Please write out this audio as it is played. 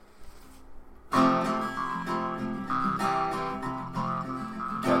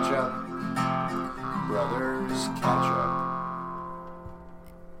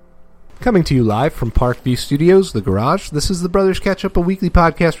Coming to you live from Parkview Studios, the garage. This is the Brothers Catch Up, a weekly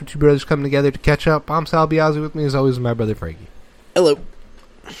podcast where two brothers come together to catch up. I'm Sal Biazzi. With me, as always, my brother Frankie. Hello.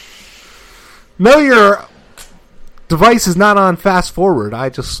 No, your device is not on fast forward. I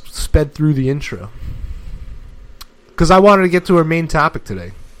just sped through the intro because I wanted to get to our main topic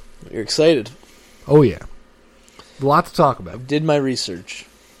today. You're excited. Oh yeah, a lot to talk about. I did my research.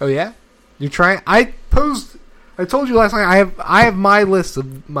 Oh yeah, you trying? I told you last night. I have my list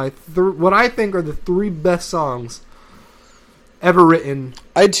of my what I think are the three best songs ever written.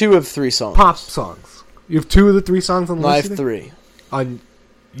 I had 2 of 3 songs. Pop songs. You have 2 of the 3 songs on the I list. have 3 on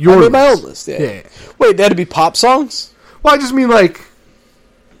your I made list. my own list. Yeah. Wait, they had to be pop songs? Well, I just mean like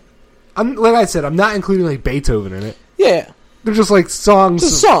I said, I'm not including like Beethoven in it. Yeah. They're just like songs.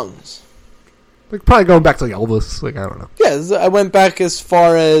 Just songs. Like probably going back to like Elvis. Like I don't know. Yeah, I went back as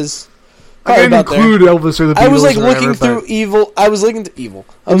far as. I didn't include Elvis or the Beatles. I was like looking through Evil. I was looking through Evil.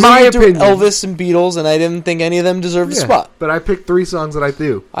 I was looking through Elvis and Beatles, and I didn't think any of them deserved a spot. But I picked 3 songs that I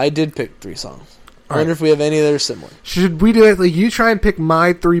do. I did pick 3 songs. I wonder if we have any that are similar. Should we do it? Like you try and pick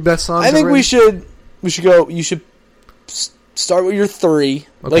my 3 best songs. I think we should. We should go. You should start with your 3.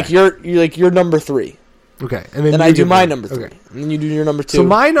 Okay. Like your number 3. Okay, and then I do my number 3, okay. and then you do your number 2. So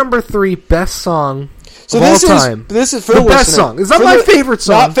my number 3 best song. So of this all is time. This is for the the best listener. song. It's not my favorite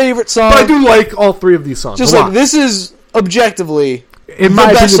song. Not favorite song. But I do like all 3 of these songs. Just like this is objectively in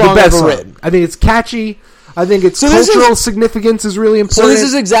my opinion the best song written. I think it's catchy. I think its cultural significance is really important. So this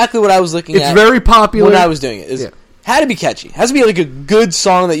is exactly what I was looking at. It's very popular when I was doing it. Had to be catchy. Has to be like a good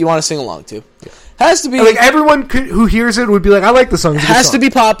song that you want to sing along to. Yeah. Has to be like everyone who hears it would be like, I like the song. Has to be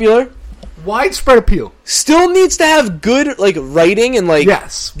popular. Widespread appeal. Still needs to have good like writing and like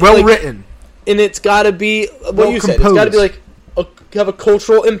well written. And it's got to be what you said. It's got to be like have a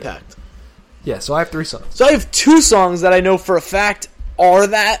cultural impact. Yeah, so I have 3 songs. So I have 2 songs that I know for a fact are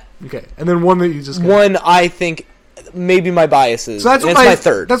that. Okay, and then one that you just got. One I think maybe my bias is. So that's what my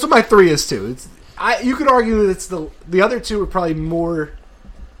 3rd. That's what my 3 is too. You could argue that it's the other 2 are probably more.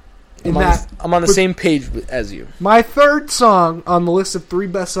 I'm on the same page as you. My 3rd song on the list of 3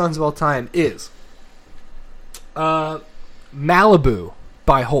 best songs of all time is Malibu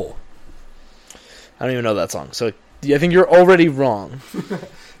by Hole. I don't even know that song, so I think you're already wrong.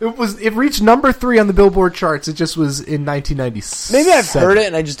 It reached number 3 on the Billboard charts. It just was in 1997. Maybe I've heard it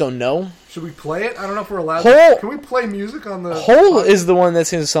and I just don't know. Should we play it? I don't know if we're allowed. Hole, Can we play music on the? Hole is the one that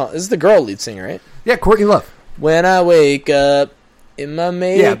sings the song. This is the girl lead singer, right? Yeah, Courtney Love. When I wake up in my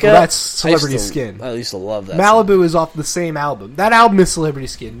makeup. Yeah, but that's Celebrity Skin. I used to love that. Malibu song. is off the same album. That album is Celebrity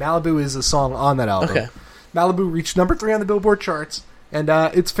Skin. Malibu is a song on that album. Okay. Malibu reached number 3 on the Billboard charts, and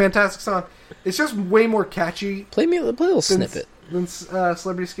it's a fantastic song. It's just way more catchy. Play a little snippet. Than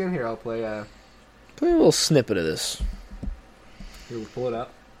Celebrity Skin. Here, I'll play. Play a little snippet of this. Here, we'll pull it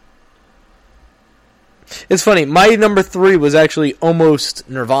up. It's funny. My number 3 was actually almost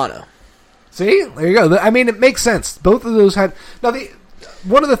Nirvana. See, there you go. I mean, it makes sense. Both of those had now.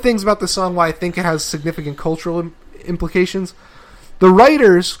 One of the things about the song why I think it has significant cultural implications. The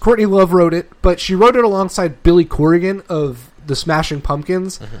writers, Courtney Love wrote it, but she wrote it alongside Billy Corrigan of the Smashing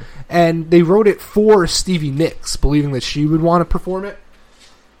Pumpkins, and they wrote it for Stevie Nicks, believing that she would want to perform it.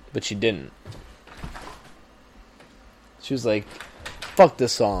 But she didn't. She was like, fuck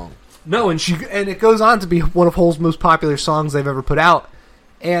this song. No, and it goes on to be one of Hole's most popular songs they've ever put out.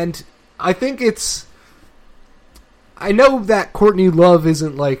 And I think I know that Courtney Love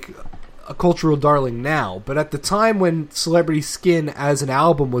isn't like a cultural darling now, but at the time when Celebrity Skin as an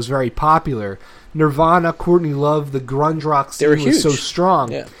album was very popular, Nirvana, Courtney Love, the grunge rock scene was so strong.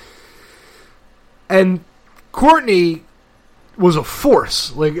 Yeah. And Courtney was a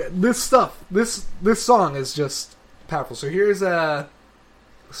force. Like this song is just powerful. So here's a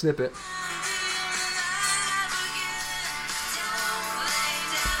snippet.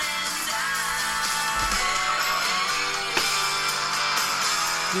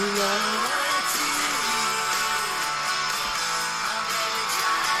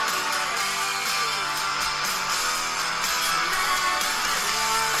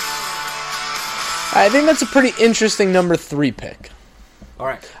 I think that's a pretty interesting number 3 pick. All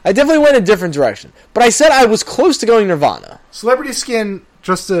right. I definitely went a different direction. But I said I was close to going Nirvana. Celebrity Skin,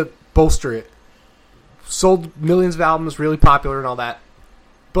 just to bolster it, sold millions of albums, really popular and all that.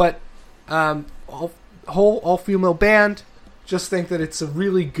 But all-female band, just think that it's a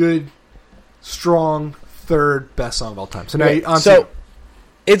really good, strong 3rd best song of all time. So now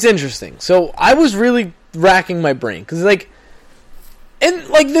it's interesting. So I was really racking my brain. Because and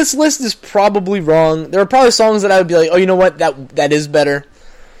this list is probably wrong. There are probably songs that I would be like, oh, you know what, that is better.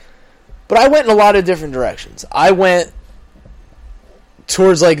 But I went in a lot of different directions. I went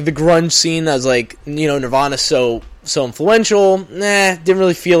towards like the grunge scene. That was like, you know, Nirvana's so influential. Nah, didn't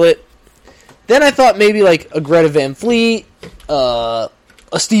really feel it. Then I thought maybe like a Greta Van Fleet, a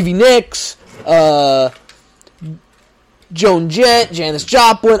Stevie Nicks, Joan Jett, Janis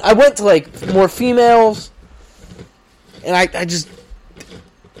Joplin. I went to like more females, and I just,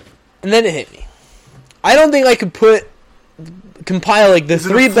 and then it hit me. I don't think I could compile like the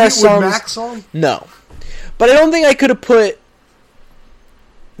three best songs. Mac song? No, but I don't think I could have put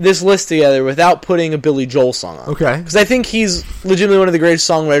this list together without putting a Billy Joel song on. Okay, because I think he's legitimately one of the greatest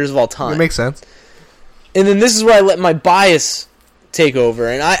songwriters of all time. That makes sense. And then this is where I let my bias take over,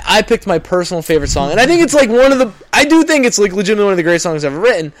 and I picked my personal favorite song, and I think it's like I do think it's like legitimately one of the greatest songs ever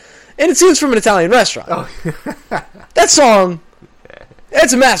written, and it seems from an Italian restaurant. Oh. That song,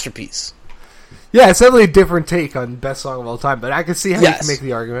 it's a masterpiece. Yeah, it's definitely a different take on best song of all time, but I can see how you can make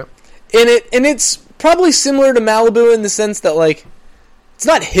the argument. And it's probably similar to Malibu in the sense that like it's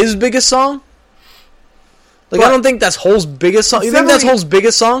not his biggest song. Like, I don't think that's Hole's biggest song. You think that's Hole's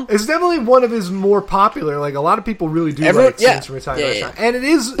biggest song? It's definitely one of his more popular. Like, a lot of people really do like Scenes from Italian Restaurant. And it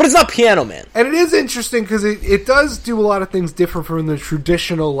is... But it's not Piano Man. And it is interesting because it does do a lot of things different from the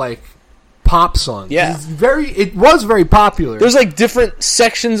traditional, like, pop song. Yeah. It was very popular. There's, like, different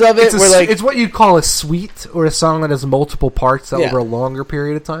sections of it where, like... It's what you'd call a suite, or a song that has multiple parts over a longer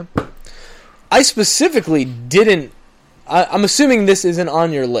period of time. I specifically didn't... I'm assuming this isn't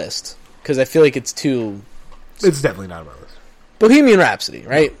on your list, because I feel like it's too... It's definitely not on my list. Bohemian Rhapsody,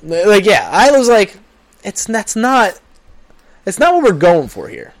 right? Like, yeah, I was like, it's not what we're going for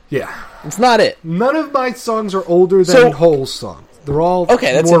here. Yeah. It's not it. None of my songs are older than Hole's song. They're all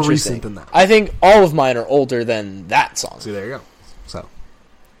that's more recent than that. I think all of mine are older than that song. See, there you go. So,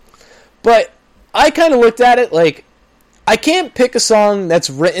 but I kind of looked at it like, I can't pick a song that's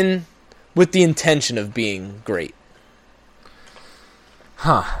written with the intention of being great.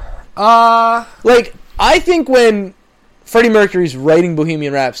 Like, I think when Freddie Mercury's writing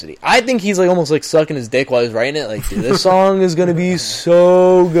Bohemian Rhapsody, I think he's like almost like sucking his dick while he's writing it. Like, dude, this song is going to be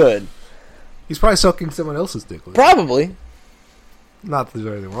so good. He's probably sucking someone else's dick. Probably. Not that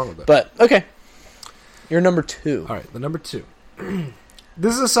there's anything wrong with that. But, okay. You're number 2. All right, the number 2.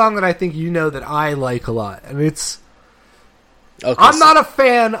 This is a song that I think you know that I like a lot. And it's... Okay, I'm not a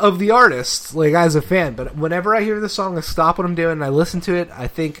fan of the artist, like, as a fan. But whenever I hear this song, I stop what I'm doing and I listen to it. I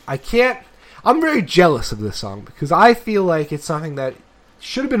think I can't... I'm very jealous of this song because I feel like it's something that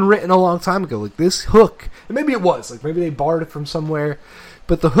should have been written a long time ago. Like this hook, and maybe it was, like maybe they borrowed it from somewhere,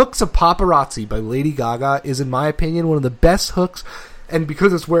 but the hooks of Paparazzi by Lady Gaga is, in my opinion, one of the best hooks, and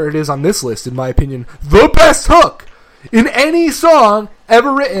because it's where it is on this list, in my opinion, the best hook in any song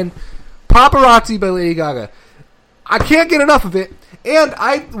ever written. Paparazzi by Lady Gaga. I can't get enough of it. And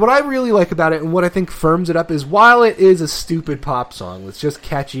what I really like about it and what I think firms it up is while it is a stupid pop song that's just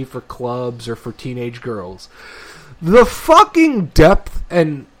catchy for clubs or for teenage girls, the fucking depth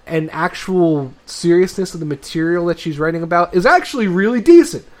and actual seriousness of the material that she's writing about is actually really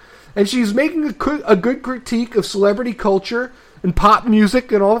decent. And she's making a good critique of celebrity culture and pop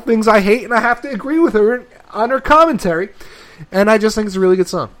music and all the things I hate, and I have to agree with her on her commentary. And I just think it's a really good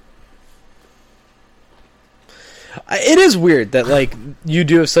song. It is weird that, like, you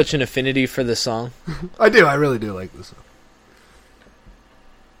do have such an affinity for this song. I do. I really do like this song.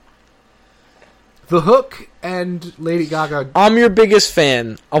 The hook and Lady Gaga... I'm your biggest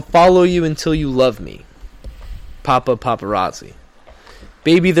fan. I'll follow you until you love me. Papa Paparazzi.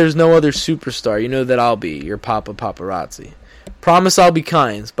 Baby, there's no other superstar. You know that I'll be your Papa Paparazzi. Promise I'll be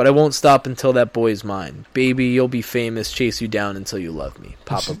kind, but I won't stop until that boy's mine. Baby, you'll be famous, chase you down until you love me.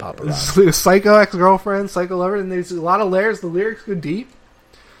 Papa Paparazzi. Psycho ex-girlfriend, psycho lover, and there's a lot of layers. The lyrics go deep.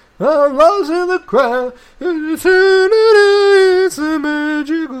 I'm lost in the crowd. It's a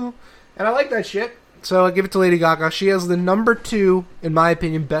magical. And I like that shit. So I give it to Lady Gaga. She has the number 2, in my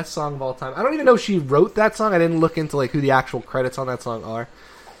opinion, best song of all time. I don't even know if she wrote that song. I didn't look into like who the actual credits on that song are.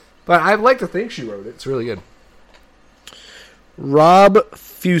 But I'd like to think she wrote it. It's really good. Rob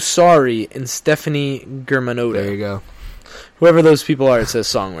Fusari and Stephanie Germanotta. There you go. Whoever those people are, it says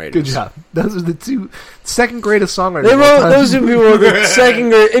songwriters. Good job. Those are the 2 second greatest songwriters. They wrote, those 2 people are the second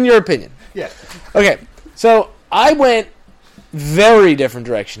great, in your opinion. Yeah. Okay, so I went very different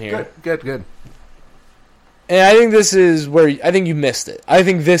direction here. Good. And I think this is where, I think you missed it. I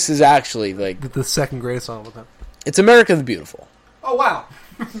think this is actually, like... The second greatest song of all time. It's America the Beautiful. Oh, wow.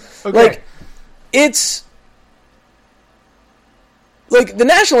 Okay. Like, it's... Like, the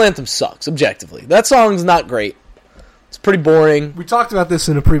national anthem sucks, objectively. That song's not great. It's pretty boring. We talked about this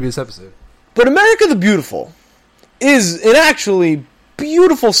in a previous episode. But America the Beautiful is an actually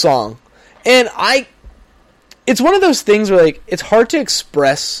beautiful song. And it's one of those things where, like, it's hard to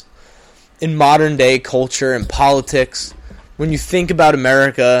express in modern day culture and politics when you think about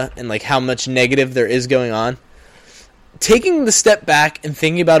America and, like, how much negative there is going on. Taking the step back and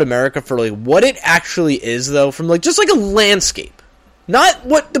thinking about America for, like, what it actually is, though, from, like, just like a landscape. Not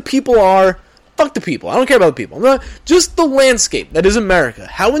what the people are. Fuck the people. I don't care about the people. No, just the landscape that is America.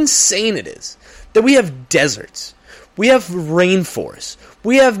 How insane it is that we have deserts. We have rainforests.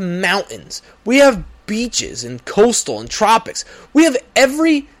 We have mountains. We have beaches and coastal and tropics. We have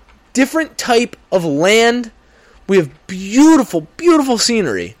every different type of land. We have beautiful, beautiful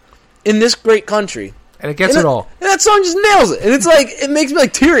scenery in this great country. And it gets it all. And that song just nails it. And it's like, it makes me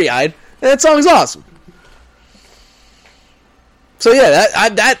like teary-eyed. And that song's awesome. So yeah,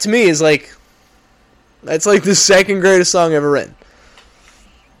 that to me is like, that's like the second greatest song ever written.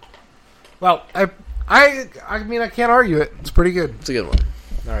 Well, I mean, I can't argue it. It's pretty good. It's a good one.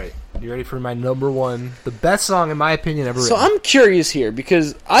 All right. You ready for my number one? The best song, in my opinion, ever written. So I'm curious here,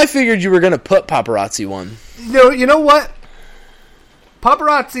 because I figured you were going to put Paparazzi one. You know what?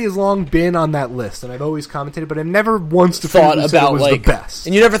 Paparazzi has long been on that list, and I've always commented, but I've never once thought about it was like, the best.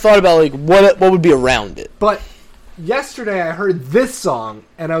 And you never thought about, like, what would be around it. But yesterday I heard this song,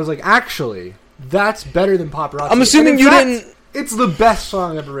 and I was like, actually, that's better than Paparazzi. I'm assuming you didn't... It's the best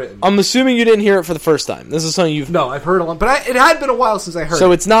song ever written. I'm assuming you didn't hear it for the first time. This is something you've... No, I've heard a lot, but it had been a while since I heard it.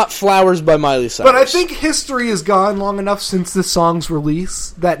 So it's not Flowers by Miley Cyrus. But I think history has gone long enough since this song's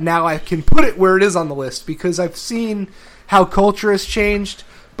release that now I can put it where it is on the list, because I've seen how culture has changed,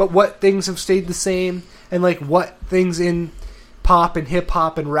 but what things have stayed the same, and like what things in pop and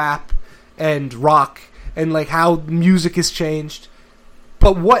hip-hop and rap and rock, and like how music has changed,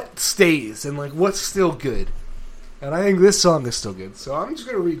 but what stays, and like what's still good. And I think this song is still good, so I'm just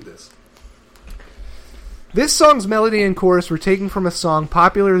going to read this. This song's melody and chorus were taken from a song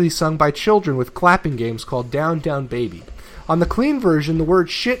popularly sung by children with clapping games called Down, Down, Baby. On the clean version, the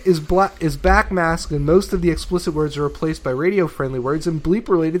word shit is backmasked, and most of the explicit words are replaced by radio-friendly words and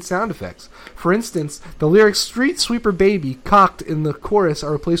bleep-related sound effects. For instance, the lyrics Street Sweeper Baby, cocked in the chorus,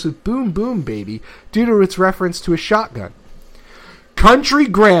 are replaced with Boom Boom Baby due to its reference to a shotgun. Country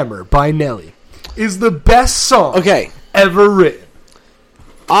Grammar by Nelly is the best song ever written.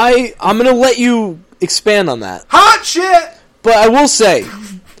 I'm going to let you expand on that. Hot shit! But I will say,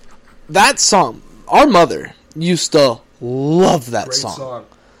 that song, our mother used to love that song.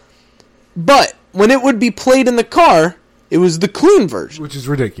 But when it would be played in the car, it was the clean version. Which is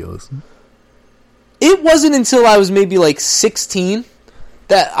ridiculous. It wasn't until I was maybe like 16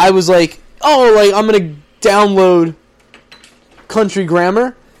 that I was like, oh, like I'm going to download Country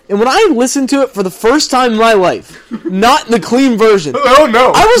Grammar. And when I listened to it for the first time in my life, not in the clean version, oh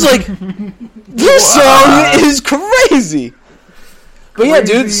no, I was like, this song is crazy. But yeah,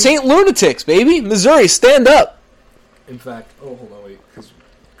 dude, St. Lunatics, baby. Missouri, stand up. In fact, hold on, wait, because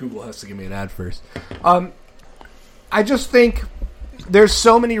Google has to give me an ad first. I just think there's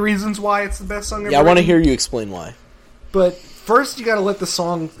so many reasons why it's the best song ever. Yeah, I want to hear you explain why. But first, you got to let the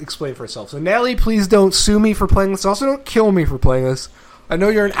song explain for itself. So, Nelly, please don't sue me for playing this. Also, don't kill me for playing this. I know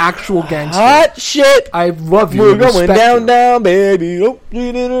you're an actual gangster. Hot shit! I love you. We're going down, down, baby. Oh,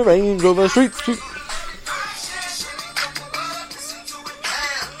 in the Range Rover street. Oh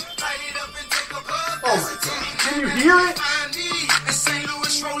my god! Can you hear it?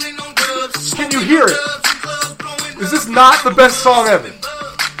 Can you hear it? Is this not the best song ever?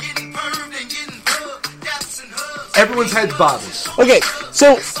 Everyone's head's bobbing. Okay,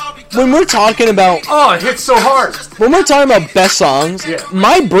 so when we're talking about... Oh, it hits so hard. When we're talking about best songs,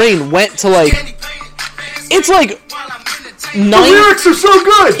 my brain went to like... It's like... The lyrics are so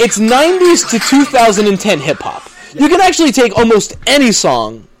good! It's 90s to 2010 hip-hop. You can actually take almost any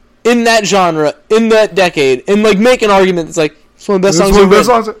song in that genre, in that decade, and like make an argument that's like, it's one of the best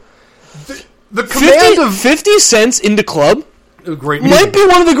songs ever. The command of 50 Cent's Into Club great might be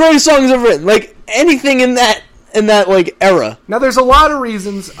one of the greatest songs ever written. Like, anything in that like era. Now there's a lot of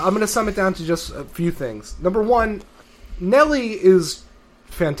reasons. I'm going to sum it down to just a few things. Number one, Nelly is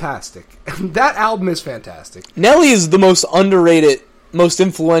fantastic. That album is fantastic. Nelly is the most underrated, most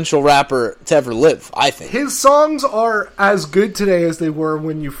influential rapper to ever live, I think. His songs are as good today as they were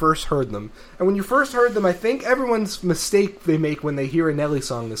when you first heard them. And when you first heard them, I think everyone's mistake they make when they hear a Nelly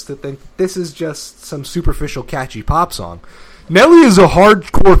song is to think this is just some superficial catchy pop song. Nelly is a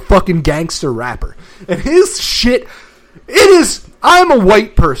hardcore fucking gangster rapper. And his shit, it is... I'm a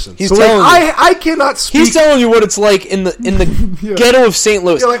white person. He's telling you. I cannot speak... He's telling you what it's like in the yeah. ghetto of St.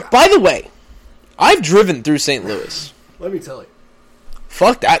 Louis. Yeah, like, by the way, I've driven through St. Louis. Let me tell you.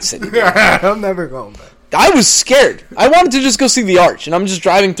 Fuck that city. I'm never going back. I was scared. I wanted to just go see the Arch, and I'm just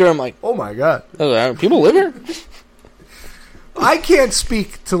driving through. I'm like, oh my god, people live here? I can't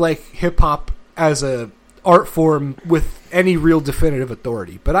speak to like hip hop as a art form with any real definitive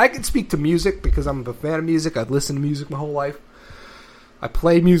authority, but I can speak to music because I'm a fan of music. I've listened to music my whole life. I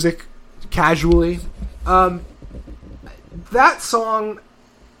play music casually. That song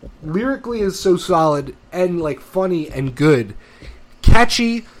lyrically is so solid and like funny and good,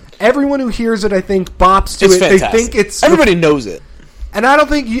 catchy. Everyone who hears it, I think, bops to it's it. Fantastic. They think it's everybody knows it, and I don't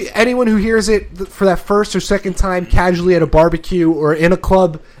think anyone who hears it for that first or second time casually at a barbecue or in a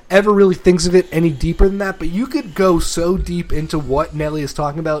club ever really thinks of it any deeper than that. But you could go so deep into what Nelly is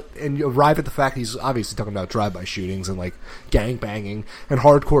talking about and you arrive at the fact he's obviously talking about drive-by shootings and like gang banging and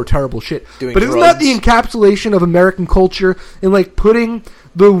hardcore terrible shit. But isn't that the encapsulation of American culture in like putting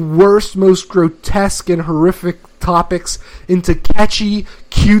the worst, most grotesque and horrific topics into catchy,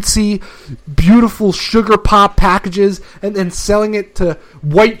 cutesy, beautiful sugar pop packages and then selling it to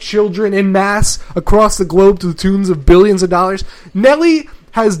white children en masse across the globe to the tunes of billions of dollars? Nelly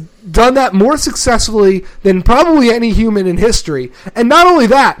has done that more successfully than probably any human in history. And not only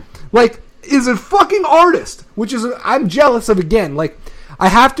that, like, is a fucking artist, which is, I'm jealous of again. Like, I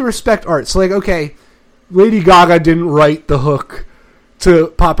have to respect art. So, like, okay, Lady Gaga didn't write the hook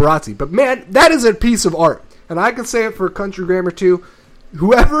to Paparazzi, but man, that is a piece of art. And I can say it for Country Grammar too.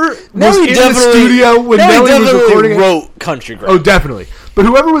 Whoever was in the studio when Nelly was recording wrote Country Grammar. Oh, definitely. But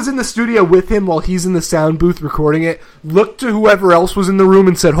whoever was in the studio with him while he's in the sound booth recording it looked to whoever else was in the room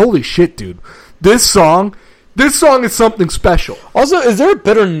and said, "Holy shit, dude! This song is something special." Also, is there a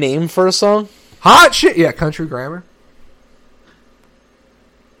better name for a song? Hot shit, yeah, Country Grammar.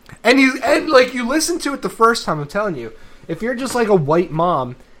 And you listen to it the first time. I'm telling you, if you're just like a white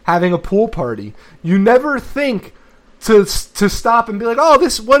mom having a pool party, you never think to stop and be like, "Oh,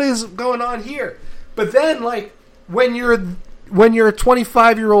 what is going on here?" But then, like, when you're a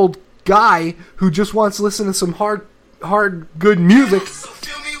 25-year-old guy who just wants to listen to some hard, good music,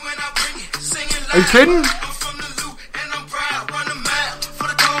 are you kidding?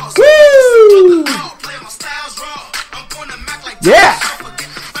 Woo! Yeah.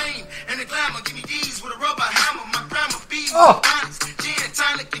 Oh.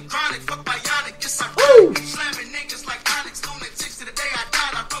 Woo.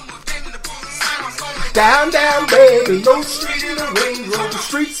 Down, down, baby, no street in the Range Rover,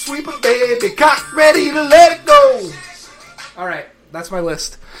 street sweeper, baby, cock ready to let it go. All right, that's my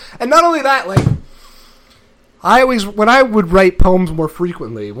list. And not only that, like, when I would write poems more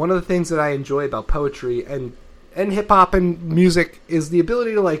frequently, one of the things that I enjoy about poetry and hip hop and music is the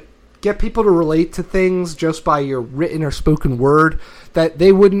ability to like get people to relate to things just by your written or spoken word that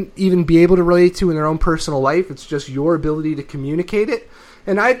they wouldn't even be able to relate to in their own personal life. It's just your ability to communicate it.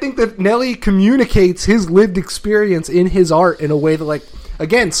 And I think that Nelly communicates his lived experience in his art in a way that, like,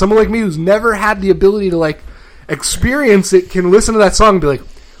 again, someone like me who's never had the ability to, like, experience it can listen to that song and be like,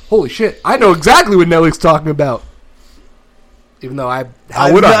 holy shit, I know exactly what Nelly's talking about. Even though I've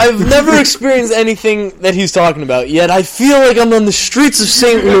never experienced anything that he's talking about, yet I feel like I'm on the streets of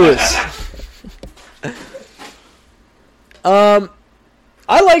St. Louis. I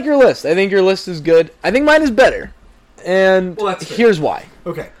like your list. I think your list is good. I think mine is better. And here's why.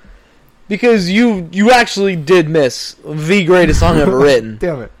 Okay. Because you actually did miss the greatest song ever written.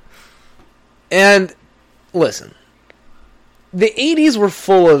 Damn it. And listen, the 80s were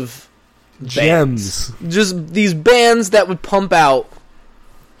full of gems. Bands. Just these bands that would pump out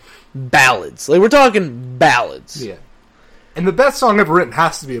ballads. Like, we're talking ballads. Yeah. And the best song ever written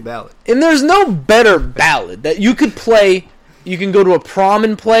has to be a ballad. And there's no better ballad that you could play. You can go to a prom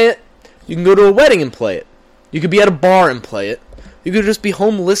and play it. You can go to a wedding and play it. You could be at a bar and play it. You could just be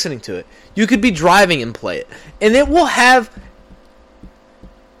home listening to it. You could be driving and play it. And it will have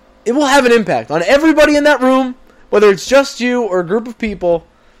an impact on everybody in that room, whether it's just you or a group of people.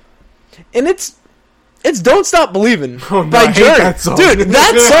 And it's Don't Stop Believin' by Journey. Dude,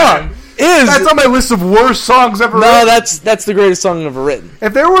 that song is... That's on my list of worst songs ever written. No, that's the greatest song ever written.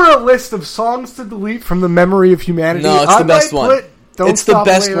 If there were a list of songs to delete from the memory of humanity, no, it's the best one. It's the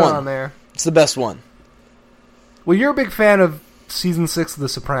best one on there. It's the best one. Well, you're a big fan of Season 6 of The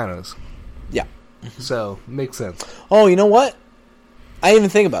Sopranos. Yeah. So, makes sense. Oh, you know what? I didn't even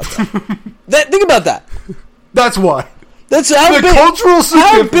think about that. Think about that. That's why. That's how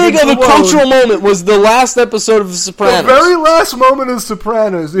big of a cultural moment was the last episode of The Sopranos. The very last moment of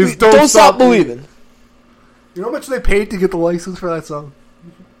Sopranos is Don't Stop Believin'. You know how much they paid to get the license for that song?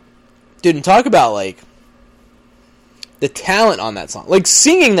 Dude, and talk about, like, the talent on that song. Like,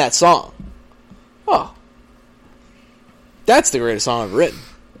 singing that song. Oh. That's the greatest song I've written.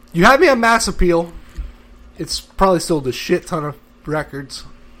 You had me on Mass Appeal. It's probably sold a shit ton of records.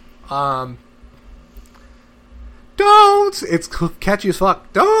 It's catchy as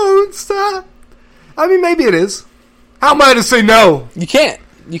fuck. Don't stop. I mean, maybe it is. How am I to say no? You can't.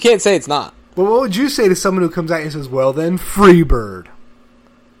 You can't say it's not. But what would you say to someone who comes out and says, well, then, Freebird?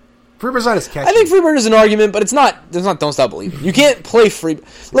 Freebird's not as catchy. I think Freebird is an argument, but it's not Don't Stop Believing. You can't play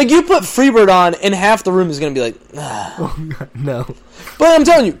Freebird. Like, you put Freebird on, and half the room is going to be like, No. But I'm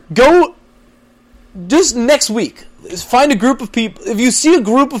telling you, go just next week. Find a group of people. If you see a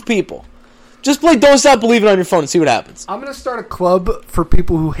group of people, just play Don't Stop Believing on your phone and see what happens. I'm going to start a club for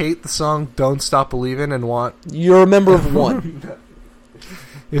people who hate the song Don't Stop Believing and want... You're a member of one.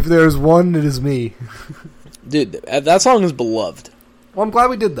 If there's one, it is me. Dude, that song is beloved. Well, I'm glad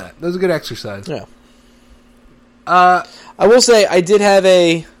we did that. That was a good exercise. Yeah. I will say, I did have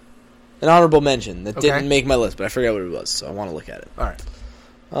an honorable mention that didn't make my list, but I forgot what it was, so I want to look at it. All right.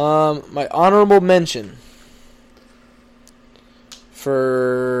 My honorable mention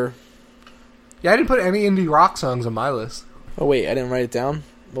for... Yeah, I didn't put any indie rock songs on my list. Oh, wait, I didn't write it down?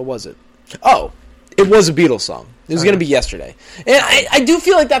 What was it? Oh, it was a Beatles song. It was going to be Yesterday. And I do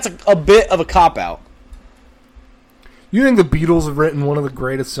feel like that's a bit of a cop-out. You think the Beatles have written one of the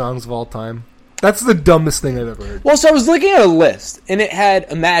greatest songs of all time? That's the dumbest thing I've ever heard. Well, so I was looking at a list, and it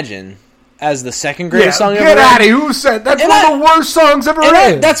had Imagine as the second greatest song ever written. Get out of here. written. Who said that's one of the worst songs ever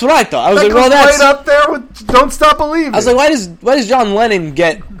written? That's what I thought. I was that like, well, goes that's right up there with Don't Stop Believing. I was like, why does John Lennon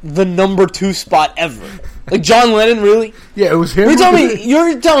get the number 2 spot ever? Like, John Lennon, really? Yeah, it was him.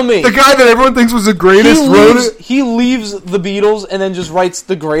 You're telling me. The guy that everyone thinks was the greatest wrote it? He leaves the Beatles and then just writes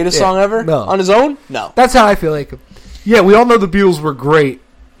the greatest song ever? No. On his own? No. That's how I feel like. Yeah, we all know the Beatles were great.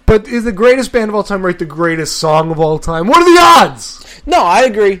 But is the greatest band of all time write the greatest song of all time? What are the odds? No, I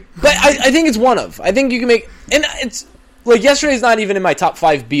agree. But I think it's one of. I think you can make... And it's... Like, Yesterday's not even in my top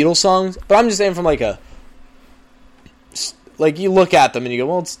 5 Beatles songs, but I'm just saying from like a... Like, you look at them and you go,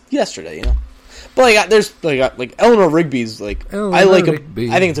 well, it's Yesterday, you know? But like, there's like Eleanor Rigby's like Rigby.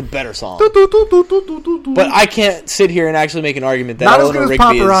 I think it's a better song. But I can't sit here and actually make an argument that not Eleanor as good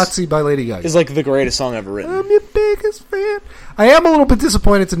Rigby as Paparazzi by Lady Gaga is like the greatest song ever written. I'm your biggest fan. I am a little bit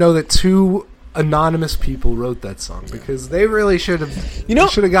disappointed to know that 2 anonymous people wrote that song because they really should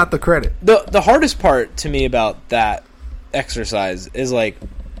have got the credit. The hardest part to me about that exercise is like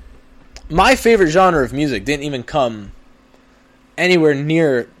my favorite genre of music didn't even come anywhere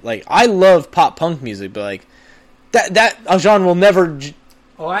near, like, I love pop punk music, but like that a genre will never...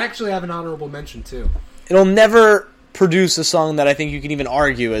 Oh, I actually have an honorable mention too. It'll never produce a song that I think you can even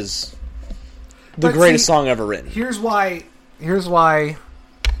argue as the greatest song ever written. Here's why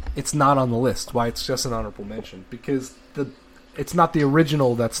it's not on the list, why it's just an honorable mention, because it's not the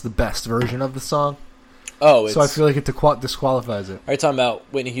original that's the best version of the song. Oh, so I feel like it disqualifies it. Are you talking about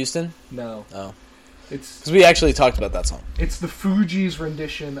Whitney Houston? No. Oh. Because we actually talked about that song. It's the Fugees'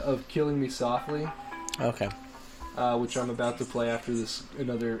 rendition of Killing Me Softly. Okay. Which I'm about to play after this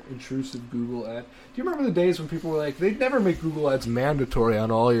another intrusive Google ad. Do you remember the days when people were like, they'd never make Google ads mandatory on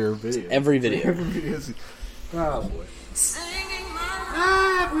all your videos? Every video. Every video. Oh, boy.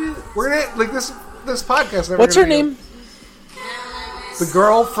 We're gonna, like, this podcast... What's her name? The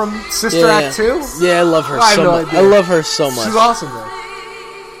girl from Sister Act 2? Yeah, I love her so much. I love her so much. She's awesome, though.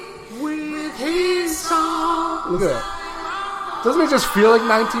 Look at that. Doesn't it just feel like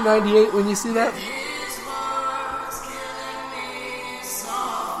 1998 when you see that?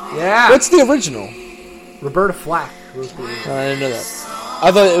 Yeah. What's the original? Roberta Flack. I didn't know that. I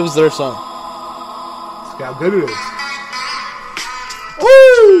thought it was their song. Look how good it is.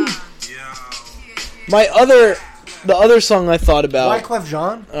 Woo! The other song I thought about... Wyclef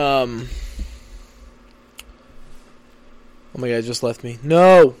Jean? Oh my god, it just left me.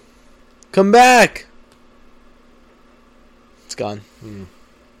 No! Come back! It's gone.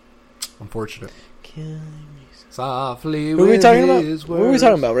 Unfortunate. Softly. What were we talking about? What were we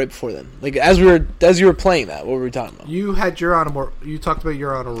talking about right before then? Like as you were playing that, what were we talking about? You had your honorable. You talked about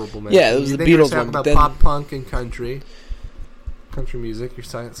your honorable mention. Yeah, it was the Beatles one. About pop punk and country music. You're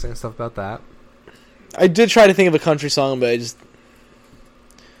saying stuff about that. I did try to think of a country song, but I just...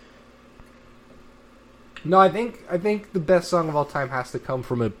 No, I think the best song of all time has to come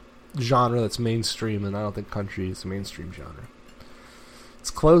from a genre that's mainstream, and I don't think country is a mainstream genre. It's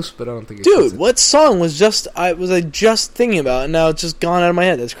close, but I don't think it's... Dude, what song was I just thinking about, and now it's just gone out of my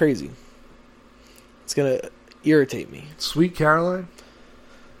head? That's crazy. It's gonna irritate me. Sweet Caroline?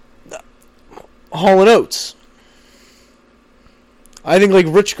 Hall & Oates. I think, like,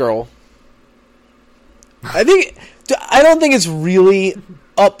 Rich Girl. I don't think it's really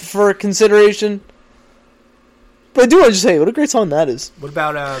up for consideration. But I do want to just say, what a great song that is. What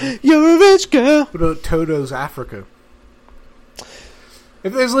about You're a rich girl. What about Toto's Africa?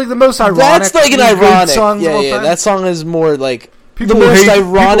 If there's like the most ironic, that's like an ironic songs of all yeah. time. That song is more like People the most hate,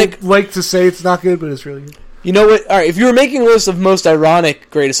 ironic. People like to say it's not good, but it's really good. You know what? All right, if you were making a list of most ironic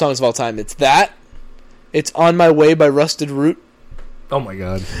greatest songs of all time, it's that. It's "On My Way" by Rusted Root. Oh my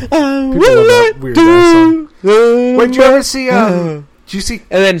god! People love that weird ass song. Wait, did you ever see? Did you see?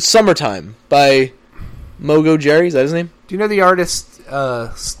 And then "Summertime" by Mogo Jerry. Is that his name? Do you know the artist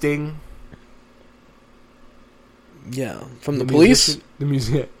Sting? Yeah, from the Police. The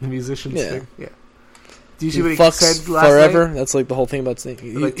musician Yeah. Sting. Yeah. Do you see what he fucks said last forever? night? That's like the whole thing about Sting.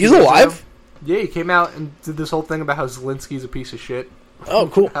 Like He's 2 years alive. ago? Yeah, he came out and did this whole thing about how Zelensky's a piece of shit. Oh,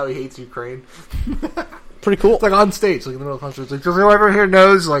 cool. How he hates Ukraine. Pretty cool. It's like on stage, like in the middle of the concert. It's like, just whoever here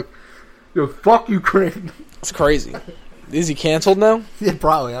knows, like, fuck Ukraine. It's crazy. Is he canceled now? Yeah,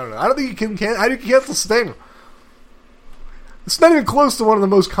 probably. I don't know. I don't think you can. How do you cancel Sting? It's not even close to one of the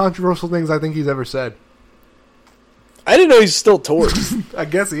most controversial things I think he's ever said. I didn't know he's still toured. I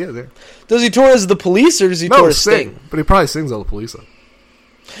guess he is. Yeah. Does he tour as the Police or does he tour as Sting? But he probably sings all the Police though.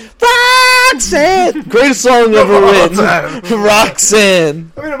 Roxanne! Greatest song ever written.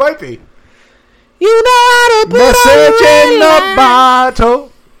 Roxanne. I mean, it might be. You know how to put Message on in the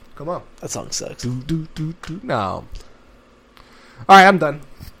bottle. Come on. That song sucks. No. All right, I'm done.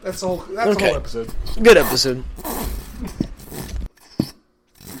 That's the whole episode. Good episode.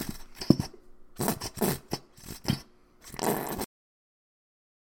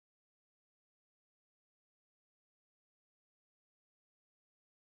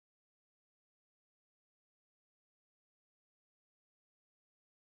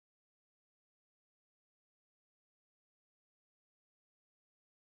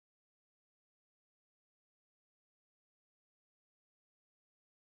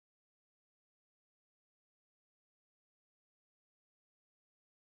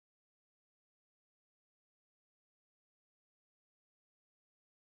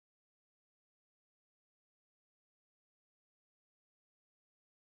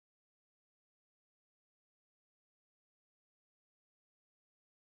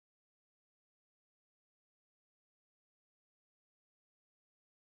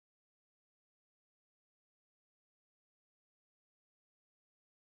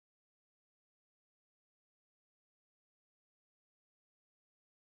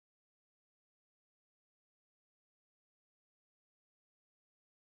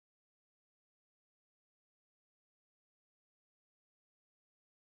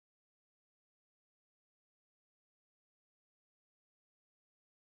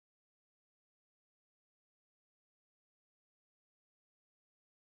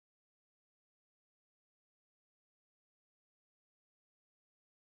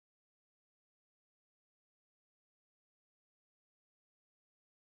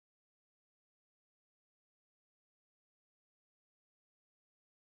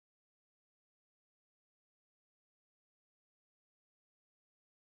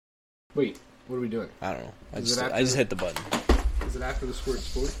 Wait, what are we doing? I don't know. I just hit the button. Is it after the Squirt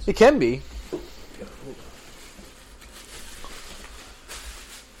Sports? It can be.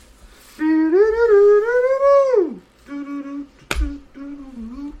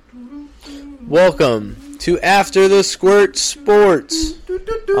 Welcome to After the Squirt Sports.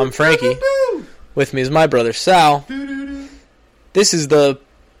 I'm Frankie. With me is my brother Sal. This is the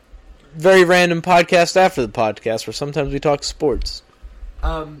very random podcast after the podcast where sometimes we talk sports.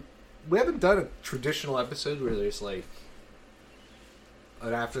 We haven't done a traditional episode where there's like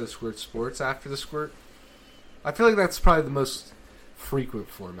an After the Squirt Sports after the Squirt. I feel like that's probably the most frequent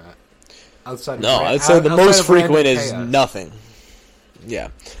format. Outside of I'd say the most frequent is chaos. Nothing. Yeah.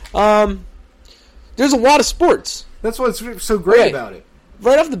 There's a lot of sports. That's what's so great about it.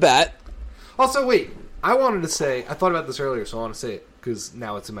 Right off the bat. Also, wait. I wanted to say, I thought about this earlier, so I want to say it because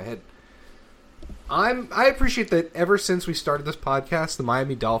now it's in my head. I appreciate that ever since we started this podcast, the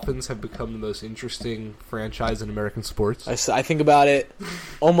Miami Dolphins have become the most interesting franchise in American sports. I think about it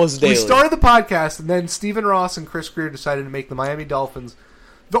almost daily. We started the podcast, and then Stephen Ross and Chris Greer decided to make the Miami Dolphins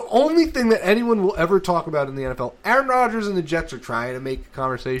the only thing that anyone will ever talk about in the NFL. Aaron Rodgers and the Jets are trying to make a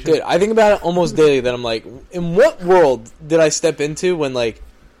conversation. Dude, I think about it almost daily that I'm like, in what world did I step into when, like,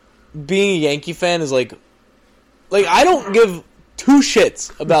 being a Yankee fan is like I don't give two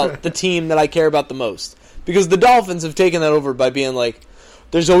shits about the team that I care about the most. Because the Dolphins have taken that over by being like,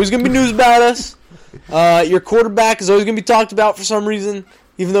 there's always going to be news about us. Your quarterback is always going to be talked about for some reason.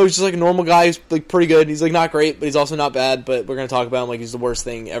 Even though he's just like a normal guy who's like pretty good. He's like not great, but he's also not bad. But we're going to talk about him like he's the worst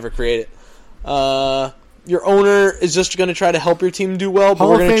thing ever created. your owner is just going to try to help your team do well, but Hall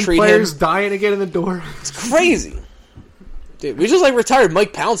we're of going to Fame treat players him. dying to get in the door. It's crazy. Dude, we just retired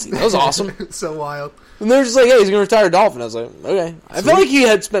Mike Pouncey. That was awesome. So wild. And they're just like, hey, he's going to retire Dolphin. I was like, okay. I felt like he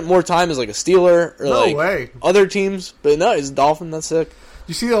had spent more time as a Steeler or other teams, but no, he's a Dolphin. That's sick.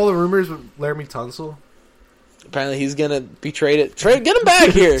 You see all the rumors with Laramie Tunsil? Apparently he's going to be traded. Get him back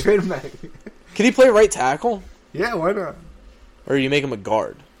here. Trade him back. Can he play right tackle? Yeah, why not? Or do you make him a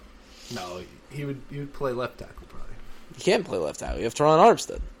guard? No, he would play left tackle probably. You can't play left tackle. You have Teron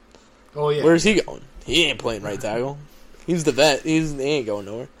Armstead. Oh yeah. Where's he going? He ain't playing right tackle. He's the vet. He ain't going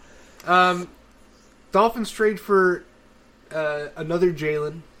nowhere. Dolphins trade for another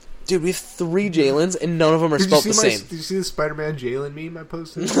Jalen. Dude, we have 3 Jalens, and none of them are spelled the same. Did you see the Spider-Man Jalen meme I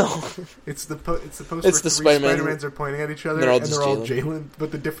posted? No. It's the post It's where the 3 Spider-Man. Spider-Mans are pointing at each other, They're all and just they're all Jalen. Jalen,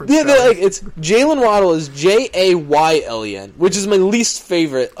 but the different Yeah, spellings. it's Jalen Waddle is Jaylen, which is my least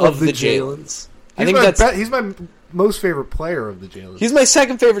favorite of the Jalens. I think he's my most favorite player of the Jalens. He's my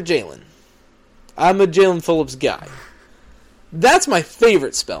second favorite Jalen. I'm a Jalen Phillips guy. That's my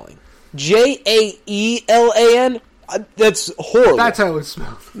favorite spelling. Jaelan. That's horrible. That's how it's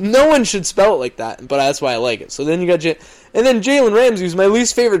spelled. No one should spell it like that, but that's why I like it. So then you got and then Jalen Ramsey, who's my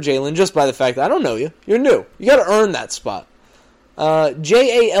least favorite Jalen, just by the fact that I don't know you. You're new. You got to earn that spot.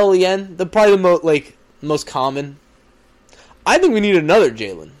 Jalen, probably the most common. I think we need another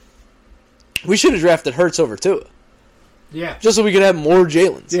Jalen. We should have drafted Hurts over Tua. Yeah. Just so we could have more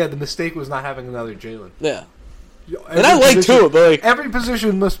Jalens. Yeah, the mistake was not having another Jalen. Yeah. And I like Tua, but every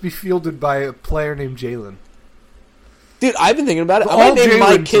position must be fielded by a player named Jalen. Dude, I've been thinking about it. I might name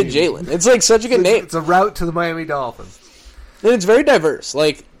my kid Jalen. It's such a good name. It's a route to the Miami Dolphins. And it's very diverse.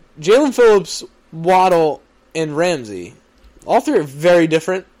 Jalen Phillips, Waddle, and Ramsey. All 3 are very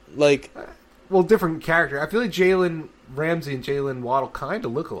different. Different character. I feel like Jalen Ramsey and Jalen Waddle kind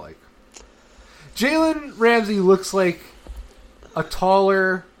of look alike. Jalen Ramsey looks like a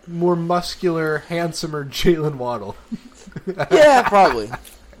taller, more muscular, handsomer Jalen Waddle. Yeah, probably.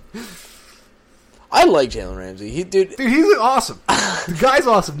 I like Jalen Ramsey. Dude, he's awesome. The guy's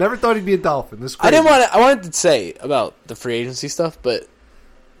awesome. Never thought he'd be a Dolphin. This I wanted to say about the free agency stuff, but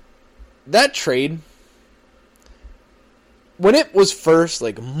that trade, when it was first,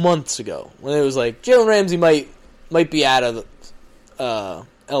 months ago, when it was Jalen Ramsey might be out of L.A.,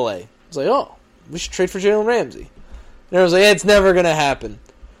 I was like, oh, we should trade for Jalen Ramsey. And I was like, it's never going to happen.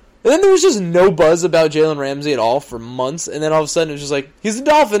 And then there was just no buzz about Jalen Ramsey at all for months, and then all of a sudden it was just he's a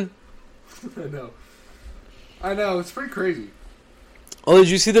Dolphin. I know. It's pretty crazy. Oh,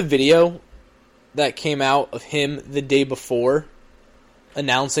 did you see the video that came out of him the day before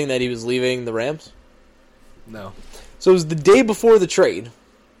announcing that he was leaving the Rams? No. So it was the day before the trade.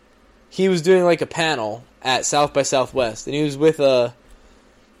 He was doing a panel at South by Southwest, and he was with the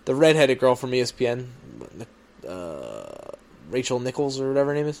redheaded girl from ESPN, Rachel Nichols or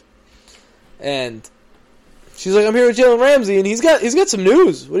whatever her name is. And she's like, I'm here with Jalen Ramsey, and he's got some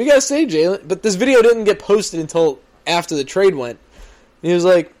news. What do you guys say, Jalen? But this video didn't get posted until after the trade went. And he was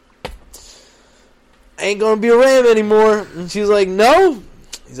like, I ain't gonna be a Ram anymore. And she's like, no.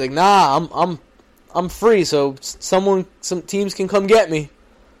 He's like, nah, I'm free, so some teams can come get me.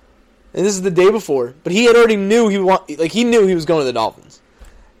 And this is the day before, but he had already knew he knew he was going to the Dolphins,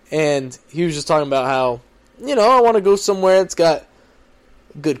 and he was just talking about how, I want to go somewhere that's got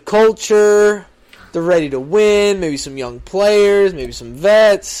good culture. They're ready to win, maybe some young players, maybe some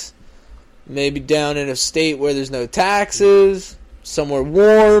vets, maybe down in a state where there's no taxes, somewhere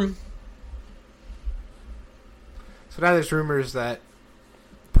warm. So now there's rumors that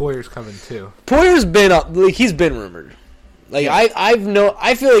Poyer's coming too. Poyer's been up, he's been rumored.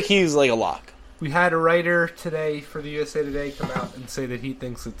 I feel like he's a lock. We had a writer today for the USA Today come out and say that he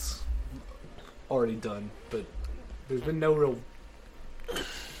thinks it's already done, but there's been no real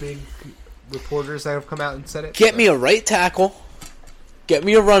big reporters that have come out and said it. Get me a right tackle. Get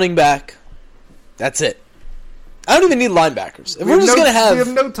me a running back. That's it. I don't even need linebackers. If we're just going to have... We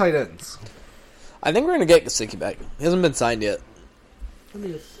have no tight ends. I think we're going to get Gesicki back. He hasn't been signed yet. I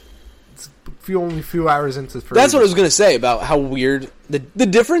mean, it's only a few hours into the That's what I was going to say about how weird... The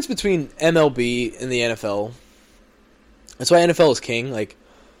difference between MLB and the NFL... That's why NFL is king.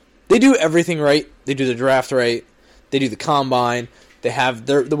 They do everything right. They do the draft right. They do the combine. They have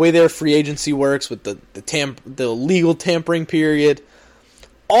the way their free agency works with the legal tampering period.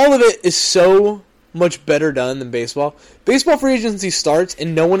 All of it is so much better done than baseball. Baseball free agency starts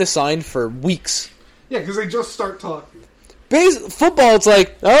and no one is signed for weeks. Yeah, because they just start talking. Football, it's all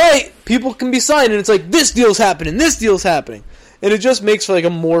right, people can be signed, and it's this deal's happening, this deal's happening. And it just makes for a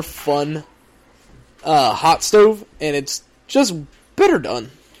more fun hot stove, and it's just better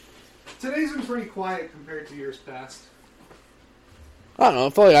done. Today's been pretty quiet compared to years past. I don't know. I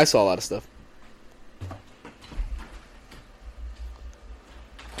felt like I saw a lot of stuff.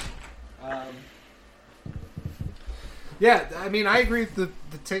 Yeah, I mean, I agree with the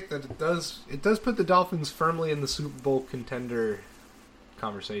take that it does put the Dolphins firmly in the Super Bowl contender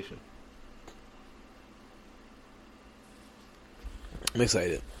conversation. I'm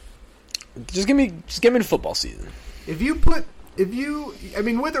excited. Just give me the football season. I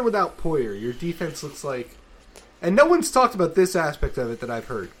mean, with or without Poyer, your defense looks like, and no one's talked about this aspect of it that I've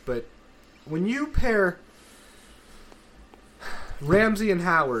heard, but when you pair Ramsey and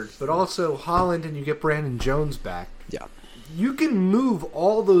Howard, but also Holland, and you get Brandon Jones back, yeah, you can move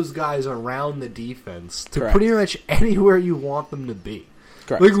all those guys around the defense to Correct. pretty much anywhere you want them to be.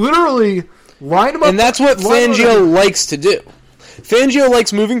 Correct. Like, literally, line them up. And that's what Fangio likes to do. Fangio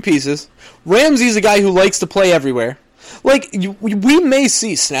likes moving pieces. Ramsey's a guy who likes to play everywhere. Like, we may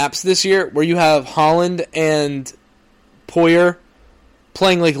see snaps this year where you have Holland and Poyer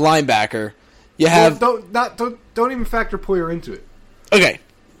playing like linebacker. You have don't even factor Poyer into it. Okay,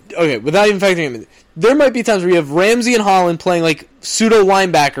 without even factoring him in. There might be times where you have Ramsey and Holland playing like pseudo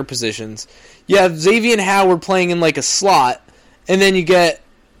linebacker positions. You have Xavier and Howard playing in like a slot, and then you get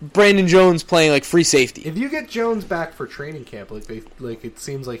Brandon Jones playing like free safety. If you get Jones back for training camp, like it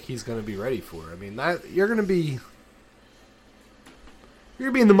seems like he's going to be ready for. I mean, that you're going to be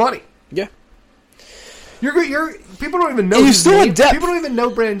in the money. Yeah. You're people don't even know and his still name. in depth. People don't even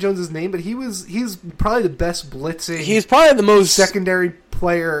know Brandon Jones' name, but he's probably the best blitzing. He's probably the most secondary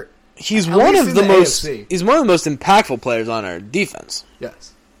player. He's at one least of the in most. AFC. He's one of the most impactful players on our defense.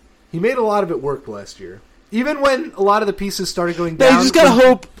 Yes, he made a lot of it work last year. Even when a lot of the pieces started going Now down. you just gotta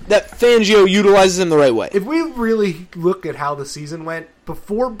hope that Fangio utilizes him the right way. If we really look at how the season went,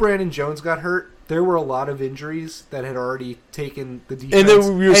 before Brandon Jones got hurt, there were a lot of injuries that had already taken the defense. And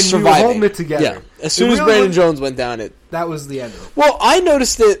then we were surviving. We were holding it together. Yeah. As soon as Brandon Jones went down, that was the end of it. Well, I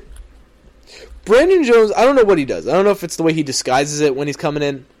noticed that Brandon Jones, I don't know what he does. I don't know if it's the way he disguises it when he's coming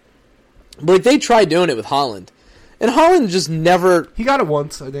in. But like, they tried doing it with Holland. And Holland just never... He got it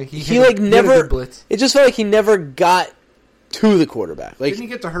once, I think. He like never... He had a good blitz. It just felt like he never got to the quarterback. Like, didn't he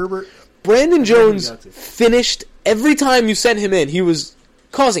get to Herbert? Brandon Jones finished... Every time you sent him in, he was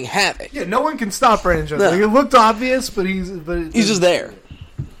causing havoc. Yeah, no one can stop Brandon Jones. No. Like, it looked obvious, but he's just there.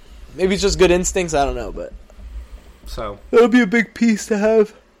 Maybe it's just good instincts, I don't know, but... So... That would be a big piece to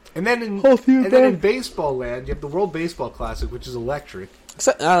have. And then in baseball land, you have the World Baseball Classic, which is electric.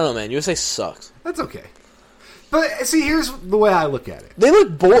 Except, I don't know, man. USA sucks. That's okay. But, see, here's the way I look at it. They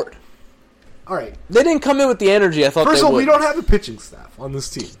look bored. All right. They didn't come in with the energy I thought they would. First of all, we don't have a pitching staff on this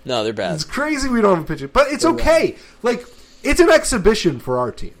team. No, they're bad. It's crazy we don't have a pitching. But it's They're okay. Like, it's an exhibition for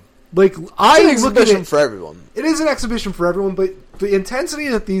our team. Like, It's an exhibition for everyone. It is an exhibition for everyone, but the intensity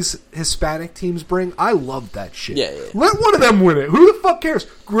that these Hispanic teams bring, I love that shit. Yeah. Let one of them win it. Who the fuck cares?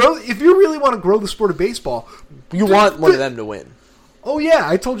 If you really want to grow the sport of baseball, you want one of them to win. Oh, yeah.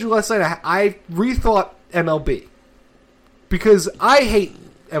 I told you last night I rethought MLB. Because I hate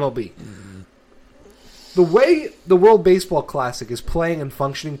MLB. Mm-hmm. The way the World Baseball Classic is playing and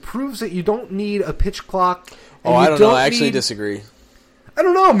functioning proves that you don't need a pitch clock. Oh, I don't know. I actually disagree. I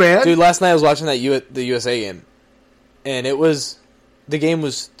don't know, man. Dude, last night I was watching the USA game, and the game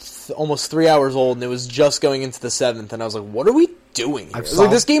was almost 3 hours old, and it was just going into the 7th, and I was like, what are we doing here?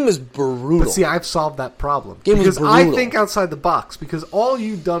 This game is brutal. But see, I've solved that problem. Because I think outside the box, because all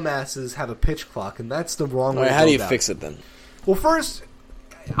you dumbasses have a pitch clock, and that's the wrong way to go. How do you fix it then? Well, first,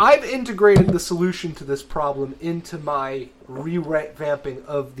 I've integrated the solution to this problem into my revamping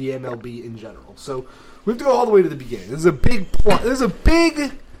of the MLB in general. So we have to go all the way to the beginning. This is a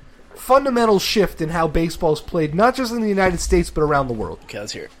big fundamental shift in how baseball is played, not just in the United States, but around the world. Okay,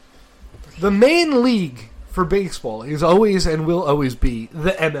 let's hear it. The main league for baseball is always and will always be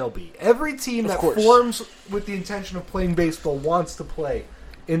the MLB. Every team that forms with the intention of playing baseball wants to play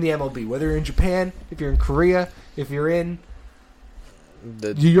in the MLB, whether you're in Japan, if you're in Korea, if you're in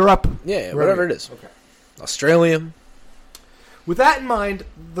Europe. Yeah, whatever it is. Okay. Australia. With that in mind,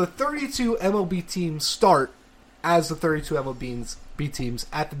 the 32 MLB teams start as the 32 MLB teams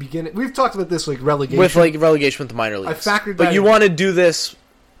at the beginning. We've talked about this, like, relegation. With, like, relegation with the minor leagues. I factored that But you want to do this...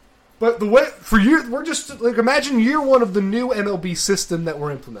 But the way we're just like, imagine year one of the new MLB system that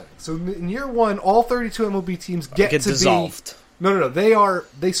we're implementing. So in year one, all 32 MLB teams get to dissolved. No.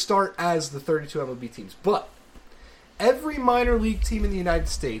 They start as the 32 MLB teams. But every minor league team in the United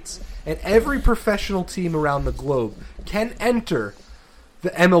States and every professional team around the globe can enter the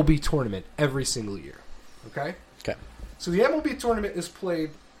MLB tournament every single year. Okay? Okay. So the MLB tournament is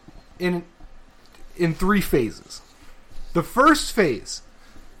played in 3 phases. The first phase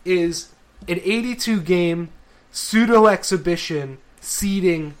is an 82-game pseudo-exhibition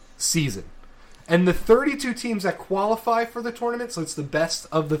seeding season. And the 32 teams that qualify for the tournament, so it's the best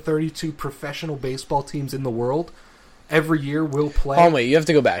of the 32 professional baseball teams in the world, every year will play. Oh, wait, you have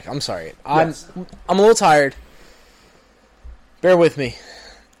to go back. I'm sorry. Yes. I'm a little tired. Bear with me.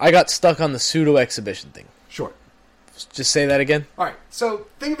 I got stuck on the pseudo-exhibition thing. Sure. Just say that again. All right, so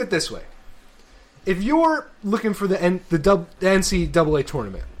think of it this way. If you're looking for the NCAA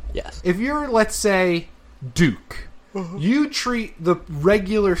tournament, Yes. if you're, let's say, Duke, you treat the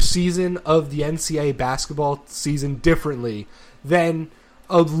regular season of the NCAA basketball season differently than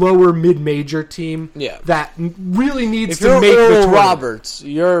a lower mid-major team that really needs to make the tournament. Roberts,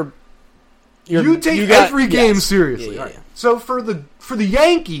 you take every game seriously. Yeah. Right. So for the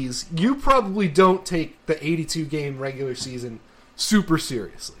Yankees, you probably don't take the 82-game regular season super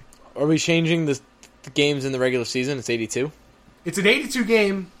seriously. Are we changing the games in the regular season? It's 82? It's an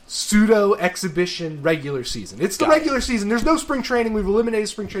 82-game pseudo-exhibition regular season. It's the regular season. There's no spring training. We've eliminated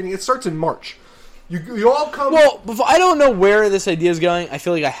spring training. It starts in March. You all come... Well, I don't know where this idea is going. I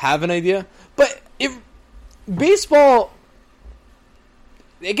feel like I have an idea. But baseball,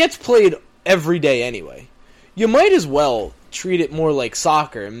 it gets played every day anyway. You might as well treat it more like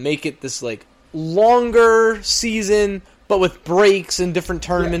soccer and make it this like longer season, but with breaks and different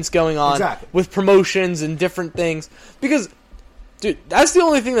tournaments going on, with promotions and different things. Because, dude, that's the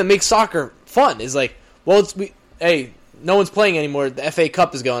only thing that makes soccer fun. Is like, well, no one's playing anymore. The FA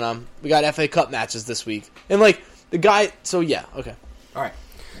Cup is going on. We got FA Cup matches this week, and like the guy. So yeah, okay, all right.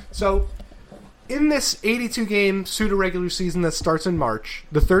 So in this 82-game pseudo-regular season that starts in March,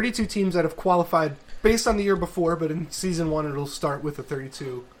 the 32 teams that have qualified based on the year before, but in season 1 it'll start with the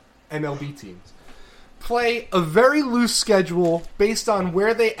 32 MLB teams, play a very loose schedule based on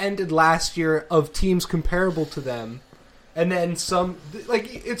where they ended last year of teams comparable to them, and then some,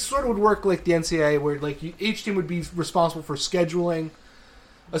 like, it sort of would work like the NCAA, where like each team would be responsible for scheduling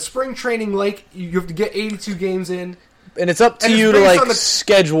a spring training. Like, you have to get 82 games in, and it's up to you to like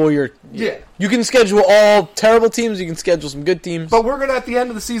schedule your. Yeah, you can schedule all terrible teams. You can schedule some good teams. But we're gonna at the end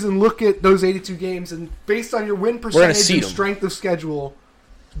of the season look at those 82 games, and based on your win percentage and strength of schedule,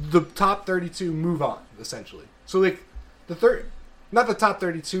 the top 32 move on essentially. So like not the top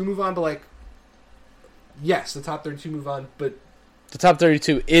 32 move on, but like yes, the top 32 move on. But the top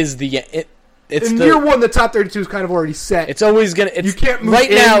 32 is it's in year 1. The top 32 is kind of already set. It's always gonna. You can't move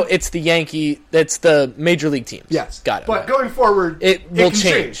right now. It's the Yankee. That's the major league teams. Yes, got it. But going forward, it will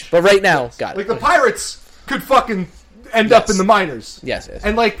change. But right now, got it. Like the Pirates could fucking end up in the minors. Yes.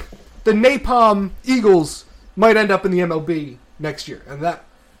 And like the Napalm Eagles might end up in the MLB next year, and that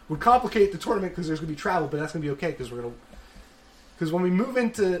would complicate the tournament because there's gonna be travel. But that's gonna be okay because when we move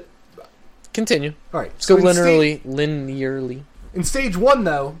into continue. All right, so linearly. In stage 1,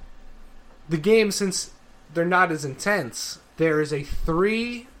 though, the game, since they're not as intense, there is a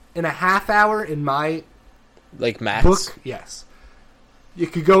 3.5 hour in my max book. Yes, it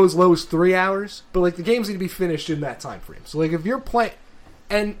could go as low as 3 hours, but like the games need to be finished in that time frame. So like if you're playing,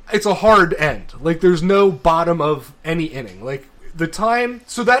 and it's a hard end. Like there's no bottom of any inning. Like the time,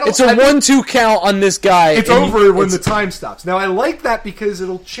 so that it's a 1-2 count on this guy. It's over when the time stops. Now I like that because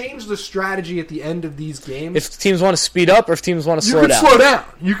it'll change the strategy at the end of these games. If teams want to speed up or if teams want to slow down, you can slow down.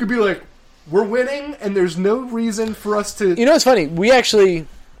 You could be like, we're winning, and there's no reason for us to... You know, it's funny. We actually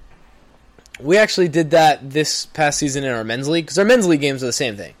did that this past season in our men's league, because our men's league games are the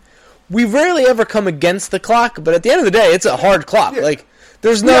same thing. We rarely ever come against the clock, but at the end of the day, it's a hard clock. Yeah. Like,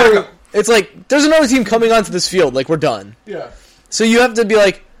 there's no... Yeah. It's like, there's another team coming onto this field, like, we're done. Yeah. So you have to be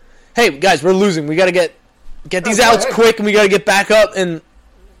like, hey, guys, we're losing. We got to get these outs quick, and we got to get back up, and...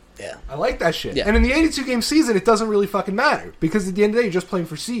 Yeah. I like that shit. Yeah. And in the 82-game season, it doesn't really fucking matter, because at the end of the day, you're just playing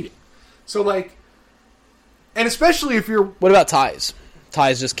for seeding. So, like, and especially if you're... What about ties?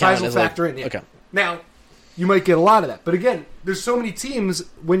 Ties just count as factor in, yeah. Okay. Now, you might get a lot of that. But again, there's so many teams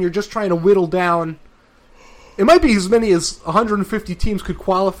when you're just trying to whittle down... It might be as many as 150 teams could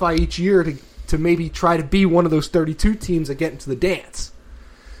qualify each year to maybe try to be one of those 32 teams that get into the dance.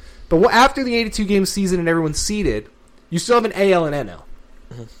 But after the 82-game season and everyone's seeded, you still have an AL and NL.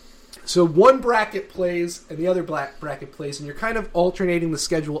 Mm-hmm. So one bracket plays and the other bracket plays, and you're kind of alternating the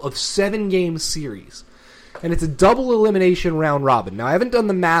schedule of 7-game series. And it's a double elimination round robin. Now, I haven't done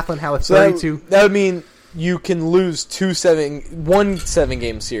the math on how it's 32. That would mean you can lose one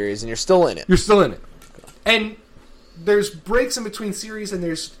 7-game series, and you're still in it. You're still in it. And there's breaks in between series, and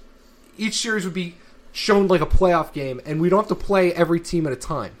each series would be shown like a playoff game, and we don't have to play every team at a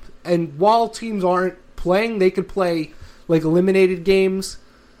time. And while teams aren't playing, they could play like eliminated games,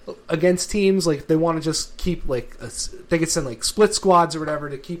 against teams. Like, they want to just keep, like, they could send, like, split squads or whatever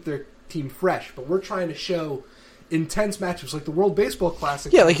to keep their team fresh. But we're trying to show intense matchups, like the World Baseball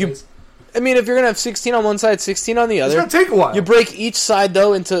Classic. Yeah, like if you're going to have 16 on one side, 16 on the other. It's going to take a while. You break each side,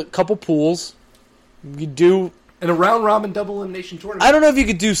 though, into a couple pools. You do... And a round-robin double elimination tournament. I don't know if you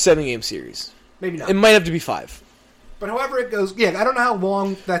could do 7-game series. Maybe not. It might have to be 5. But however it goes, yeah, I don't know how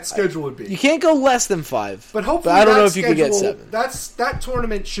long that schedule would be. You can't go less than 5. But hopefully I don't know if you could get 7. That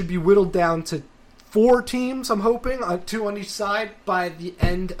tournament should be whittled down to 4 teams, I'm hoping, 2 on each side, by the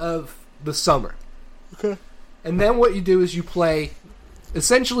end of the summer. Okay. And then what you do is you play,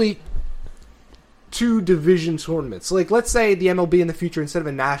 essentially, 2 division tournaments. Like, let's say the MLB in the future, instead of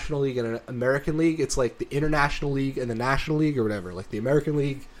a National League and an American League, it's like the International League and the National League or whatever. Like the American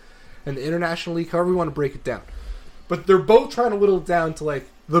League and the International League, however you want to break it down. But they're both trying to whittle it down to, like,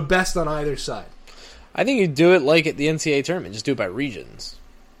 the best on either side. I think you do it like at the NCAA tournament. Just do it by regions.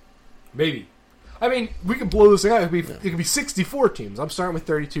 Maybe. I mean, we could blow this thing out. It could be 64 teams. I'm starting with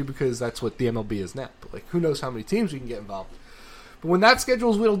 32 because that's what the MLB is now. But, like, who knows how many teams we can get involved. But when that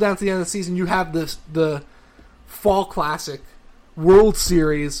schedule is whittled down to the end of the season, you have the Fall Classic World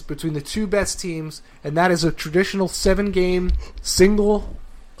Series between the 2 best teams, and that is a traditional 7-game single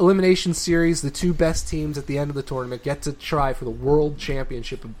elimination series. The 2 best teams at the end of the tournament get to try for the World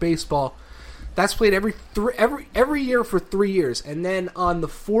Championship of Baseball. That's played every year for 3 years, and then on the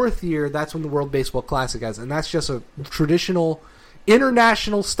 4th year, that's when the World Baseball Classic has, and that's just a traditional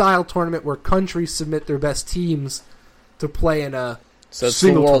international style tournament where countries submit their best teams to play in a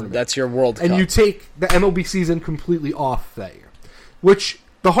single tournament. That's your World Cup. And you take the MLB season completely off that year. Which,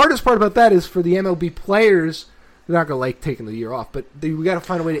 the hardest part about that is for the MLB players, they're not going to like taking the year off, but we got to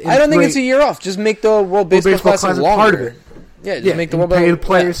find a way to integrate. I don't think it's a year off. Just make the World Baseball Classic longer. Part of it. Yeah, just make the World Baseball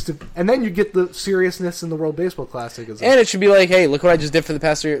players to, and then you get the seriousness in the World Baseball Classic as well. And it should be like, hey, look what I just did for the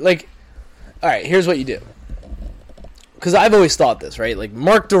past 3 years. Like, all right, here's what you do. Because I've always thought this, right? Like,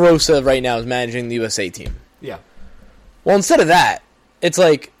 Mark DeRosa right now is managing the USA team. Yeah. Well, instead of that, it's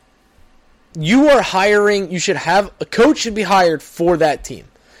like you are hiring. You should have a coach should be hired for that team.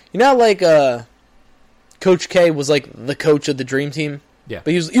 You know, how, like Coach K was like the coach of the Dream Team. Yeah,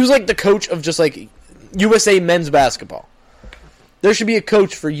 but he was like the coach of just like USA men's basketball. There should be a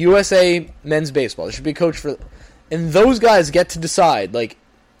coach for USA men's baseball. There should be a coach for, and those guys get to decide. Like,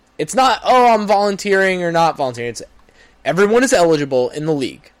 it's not I'm volunteering or not volunteering. It's everyone is eligible in the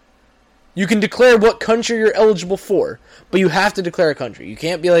league. You can declare what country you're eligible for, but you have to declare a country. You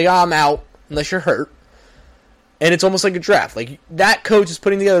can't be like, I'm out unless you're hurt. And it's almost like a draft. Like, that coach is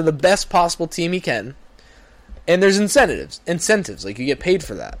putting together the best possible team he can, and there's incentives. Like, you get paid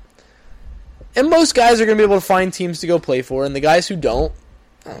for that. And most guys are going to be able to find teams to go play for, and the guys who don't,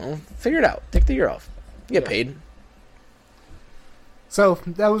 I don't know, figure it out. Take the year off. You get paid. So,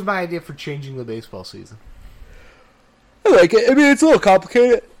 that was my idea for changing the baseball season. I like it. I mean, it's a little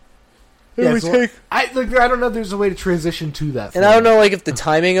complicated. Yeah, I don't know if there's a way to transition to that. And I don't know like if the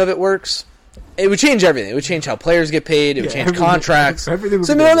timing of it works. It would change everything. It would change how players get paid. It would change contracts. Everything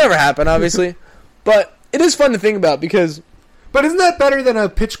so, I mean, it'll never happen, obviously. But it is fun to think about because... But isn't that better than a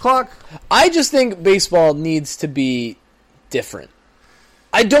pitch clock? I just think baseball needs to be different.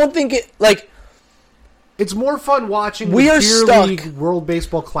 I don't think it... Like... It's more fun watching we the are Beer stuck, League World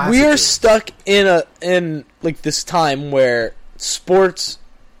Baseball Classic. We are stuck in like this time where sports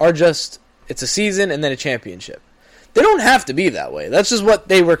are just... It's a season and then a championship. They don't have to be that way. That's just what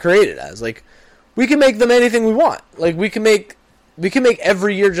they were created as. Like, we can make them anything we want. Like, we can make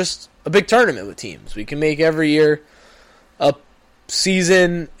every year just a big tournament with teams. We can make every year a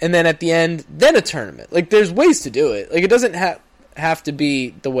season and then at the end, then a tournament. Like, there's ways to do it. Like, it doesn't have to be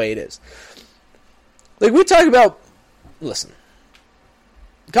the way it is. Like, we talk about... Listen.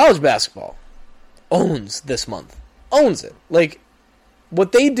 College basketball owns this month. Owns it. Like...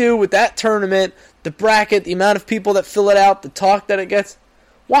 What they do with that tournament, the bracket, the amount of people that fill it out, the talk that it gets.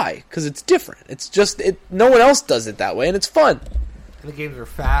 Why? Because it's different. It's just, no one else does it that way, and it's fun. And the games are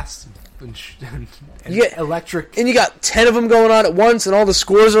fast and electric. And you got 10 of them going on at once, and all the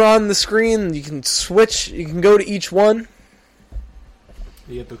scores are on the screen. You can switch. You can go to each one.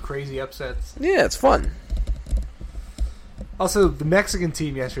 You get the crazy upsets. Yeah, it's fun. Also, the Mexican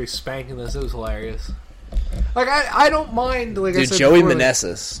team yesterday spanking us. It was hilarious. Like, I don't mind, like dude, I said Joey before,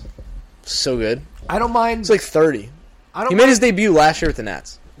 Meneses. So good. I don't mind... He's like 30. He made his debut last year with the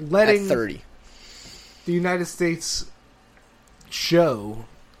Nats. Letting at 30. The United States show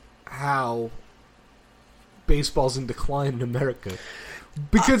how baseball's in decline in America.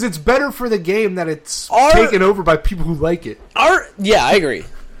 Because it's better for the game that it's taken over by people who like it. Yeah, I agree.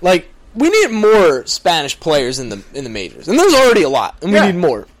 Like, we need more Spanish players in the majors. And there's already a lot, and we need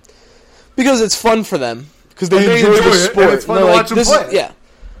more. Because it's fun for them. Because they And enjoy the it, sport. and it's fun to watch them play. Yeah.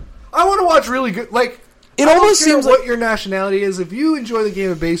 I want to watch really good. Like, It I almost don't care seems what like your nationality is. If you enjoy the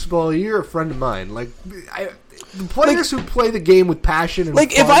game of baseball, you're a friend of mine. Like, the players who play the game with passion and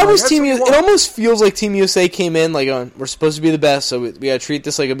like fun, if I was that's Team what you USA, it want. almost feels like Team USA came in like we're supposed to be the best, so we got to treat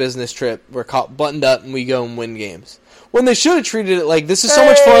this like a business trip. We're buttoned up and we go and win games. When they should have treated it like this is so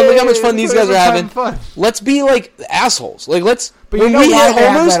much fun. Look how much fun these guys are having. Fun. Let's be like assholes. Like let's. But when you know we why hit they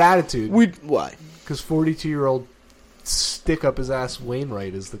have homers, that attitude? why? Because 42-year-old stick up his ass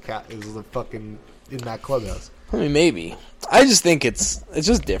Wainwright is the fucking in that clubhouse. I mean, maybe. I just think it's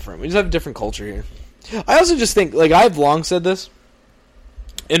just different. We just have a different culture here. I also just think, like, I've long said this,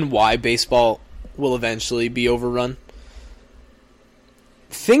 and why baseball will eventually be overrun.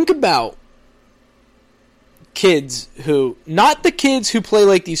 Think about kids who, not the kids who play,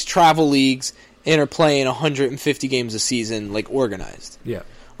 like, these travel leagues and are playing 150 games a season, like, organized. Yeah.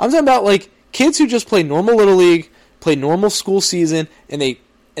 I'm talking about, like, kids who just play normal Little League, play normal school season, and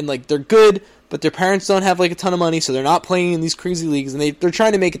they're good, but their parents don't have like a ton of money, so they're not playing in these crazy leagues, and they're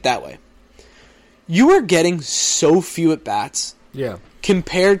trying to make it that way. You are getting so few at bats, Yeah.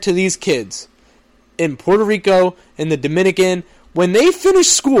 compared to these kids in Puerto Rico and the Dominican. When they finish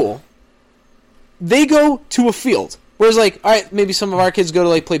school, they go to a field. Whereas, like, all right, maybe some of our kids go to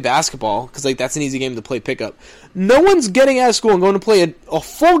like play basketball because like that's an easy game to play pickup. No one's getting out of school and going to play a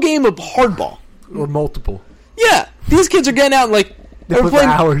full game of hardball Or multiple. Yeah, these kids are getting out and like. They put the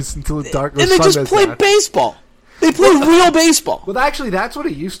hours until the dark goes. And they just play baseball. They play real baseball. Well, actually, that's what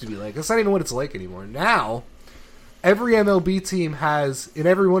it used to be like. That's not even what it's like anymore. Now, every MLB team has, in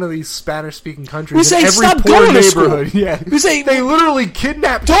every one of these Spanish-speaking countries, We say, in every "Stop poor going to neighborhood, school." yeah, We say, they literally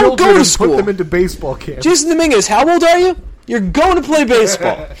kidnap "Don't children go to and school." put them into baseball camps. Jason Dominguez, how old are you? You're going to play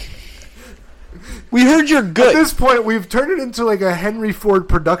baseball. We heard you're At good. this point, we've turned it into like a Henry Ford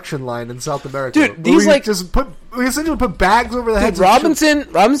production line in South America. Dude, these, we like- we essentially put bags over the Dude, heads of children.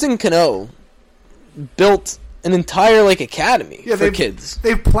 Robinson Cano built an entire like academy for they've- kids.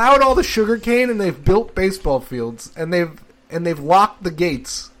 They've plowed all the sugar cane and they've built baseball fields and they've locked the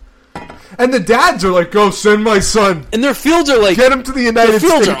gates. And the dads are like, "Go send my son, And their fields are like get him to the their United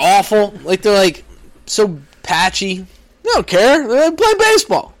fields States." are awful. Like they're like so patchy. They don't care. They play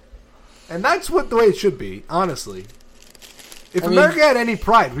baseball. And that's the way it should be, honestly. If I mean- America had any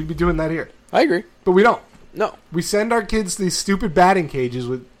pride, we'd be doing that here. I agree. But we don't. No. We send our kids to these stupid batting cages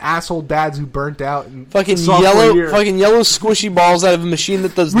with asshole dads who burnt out and Fucking yellow squishy balls out of a machine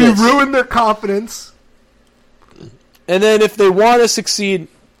that does We this. ruin their confidence. And then if they want to succeed,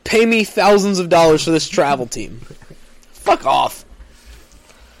 pay me thousands of dollars for this travel team. Fuck off.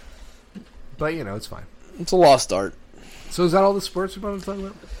 But, it's fine. It's a lost art. So is that all the sports we want to talk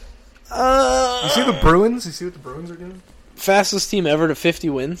about? You see the Bruins? You see what the Bruins are doing? Fastest team ever to 50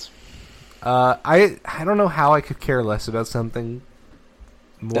 wins. I don't know how I could care less about something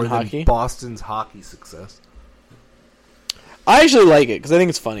more Than hockey? Boston's hockey success. I actually like it because I think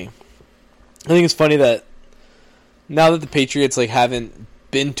it's funny. I think it's funny that now that the Patriots like haven't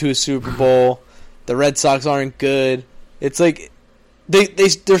been to a Super Bowl, the Red Sox aren't good. It's like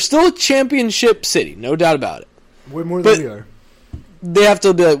they're still a championship city, no doubt about it. Way more But- than we are. They have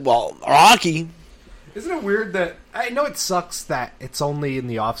to be like, well, our hockey. Isn't it weird that I know it sucks that it's only in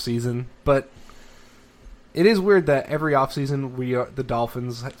the off season, but it is weird that every off season the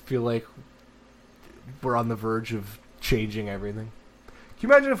Dolphins feel like we're on the verge of changing everything. Can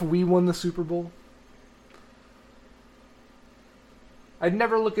you imagine if we won the Super Bowl? I'd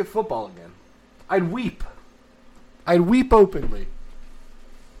never look at football again. I'd weep. I'd weep openly.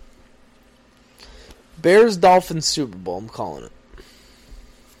 Bears Dolphins Super Bowl. I'm calling it.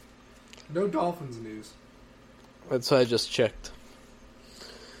 No Dolphins news. That's what I just checked.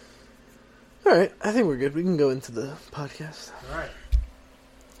 All right, I think we're good. We can go into the podcast. All right.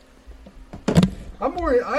 I'm worried.